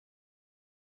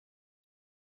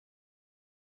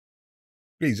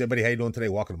Greetings, everybody. How you doing today?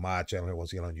 Welcome to my channel here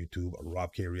once again on YouTube,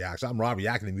 Robk Reacts. I'm Rob,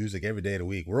 reacting to music every day of the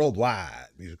week, worldwide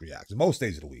music reactions, most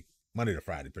days of the week, Monday to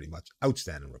Friday, pretty much.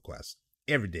 Outstanding requests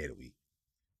every day of the week.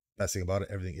 Best thing about it,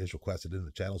 everything is requested in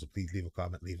the channel, so please leave a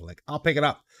comment, leave a link. I'll pick it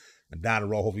up. And down the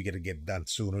road, hopefully get it done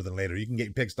sooner than later. You can get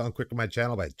your picks done quicker on my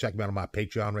channel by checking me out on my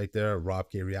Patreon right there,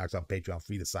 Robk Reacts on Patreon.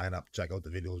 Free to sign up, check out the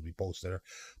videos we post there.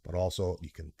 But also, you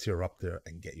can tier up there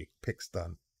and get your picks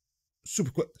done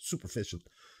super quick, super efficient.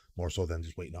 More so than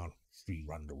just waiting on free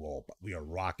run to roll. But we are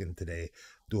rocking today,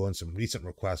 doing some recent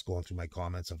requests, going through my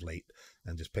comments of late,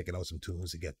 and just picking out some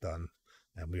tunes to get done.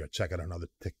 And we are checking out another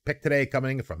pick today,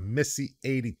 coming from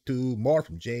Missy82. More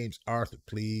from James Arthur,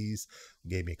 please.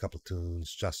 Gave me a couple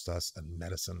tunes, Just Us and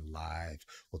Medicine Live.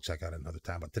 We'll check out another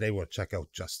time. But today we'll check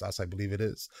out Just Us, I believe it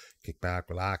is. Kick back,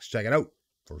 relax, check it out.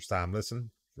 First time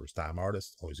listen, first time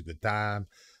artist, always a good time.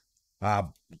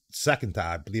 Second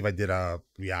time, I believe I did a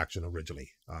reaction originally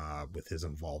with his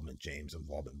involvement, James'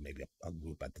 involvement, maybe a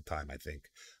group at the time, I think,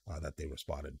 that they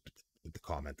responded with the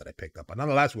comment that I picked up. But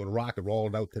nonetheless, we'll rock and roll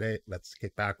it out today. Let's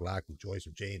kick back, relax, enjoy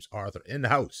some James Arthur in the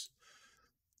house.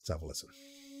 Let's have a listen.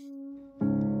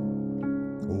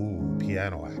 Ooh,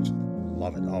 piano action.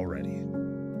 Love it already.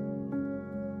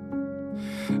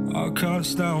 I can't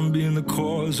stand being the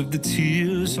cause of the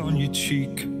tears on your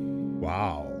cheek.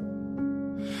 Wow.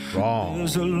 Wrong.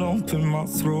 There's a lump in my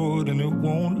throat and it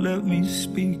won't let me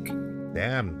speak.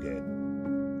 Damn good.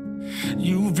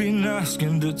 You've been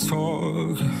asking to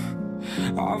talk,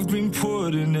 I've been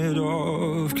putting it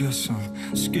off, 'cause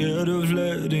I'm scared of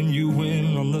letting you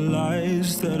in on the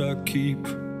lies that I keep.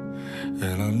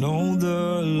 And I know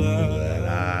the lies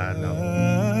I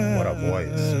know. What a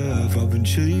voice. I've been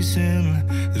chasing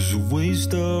is a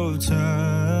waste of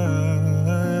time.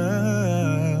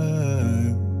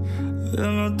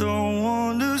 And I don't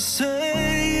want to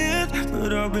say it,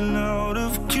 but I've been out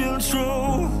of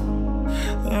control.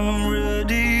 And I'm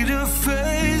ready to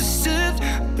face it,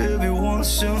 baby,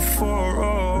 once and for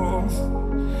all.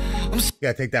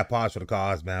 Yeah, take that pause for the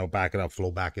cause, man. We'll back it up,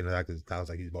 flow back into that, because it sounds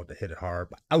like he's about to hit it hard.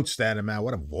 But outstanding, man.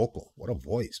 What a vocal. What a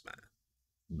voice, man.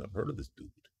 Never heard of this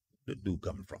dude. Where's this dude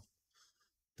coming from?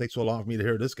 Takes so long for me to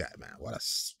hear this guy, man. What a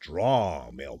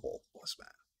strong male vocalist, man.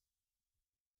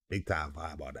 Big time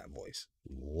vibe on that voice.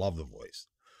 Love the voice.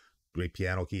 Great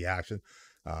piano key action.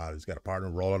 He's got a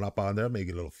partner rolling up on there.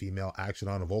 Maybe a little female action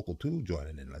on the vocal too,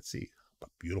 joining in. Let's see. But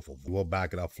beautiful. We'll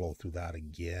back it up, flow through that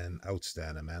again.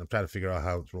 Outstanding, man. I'm trying to figure out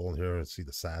how it's rolling here and see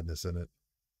the sadness in it.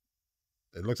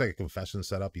 It looks like a confession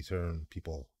setup. He's hearing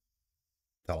people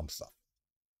tell him stuff,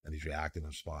 and he's reacting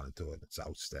and responding to it. It's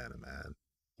outstanding, man.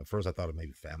 At first, I thought it may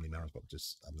be family members, but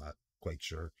I'm not quite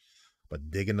sure.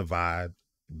 But digging the vibe.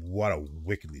 What a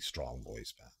wickedly strong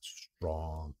voice, man.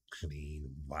 Strong,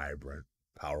 clean, vibrant,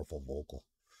 powerful vocal.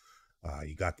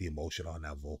 You got the emotion on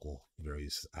that vocal,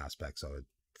 various aspects of it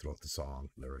throughout the song,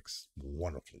 lyrics.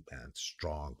 Wonderfully, man.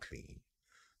 Strong, clean,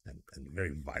 and very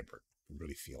vibrant. You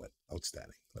really feel it.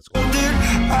 Outstanding. Let's go. I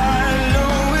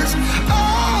know it's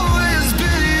always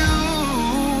been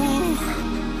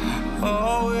you,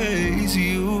 always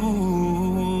you.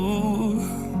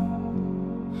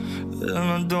 And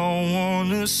I don't want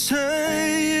to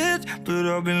say it, but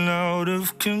I've been out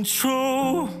of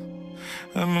control.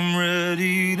 And I'm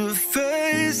ready to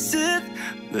face it,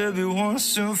 baby,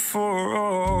 once and for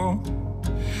all.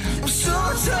 I'm so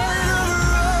tired of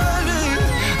running,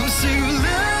 I'm sick of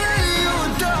letting you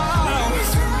down.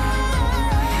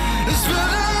 It's been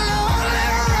a lonely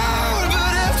road,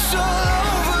 but it's all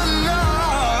over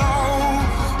now.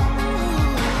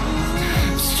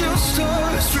 It's just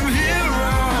us from here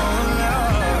on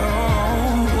out.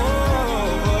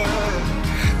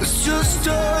 It's just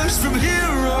us from here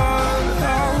on.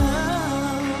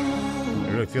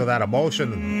 You really feel that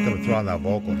emotion coming through on that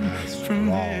vocal, man. It's strong.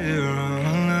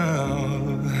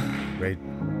 Great.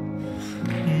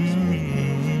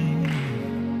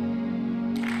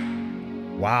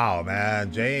 Wow,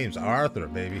 man. James Arthur,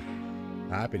 baby.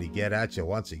 Happy to get at you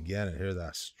once again and hear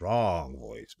that strong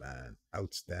voice, man.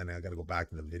 Outstanding. I got to go back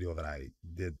to the video that I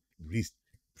did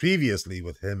previously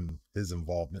with him, his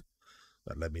involvement.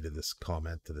 That led me to this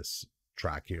comment, to this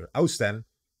track here. Outstanding.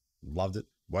 Loved it.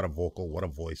 What a vocal, what a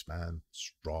voice, man.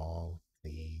 Strong,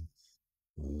 clean,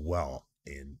 well,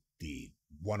 indeed.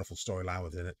 Wonderful storyline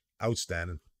within it.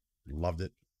 Outstanding. Loved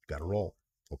it. Got to roll.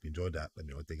 Hope you enjoyed that. Let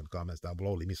me know what you think in the comments down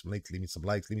below. Leave me some links, leave me some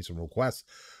likes, leave me some requests.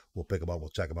 We'll pick them up. We'll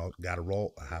check them out. Got to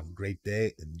roll. Have a great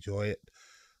day. Enjoy it.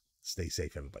 Stay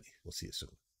safe, everybody. We'll see you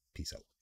soon. Peace out.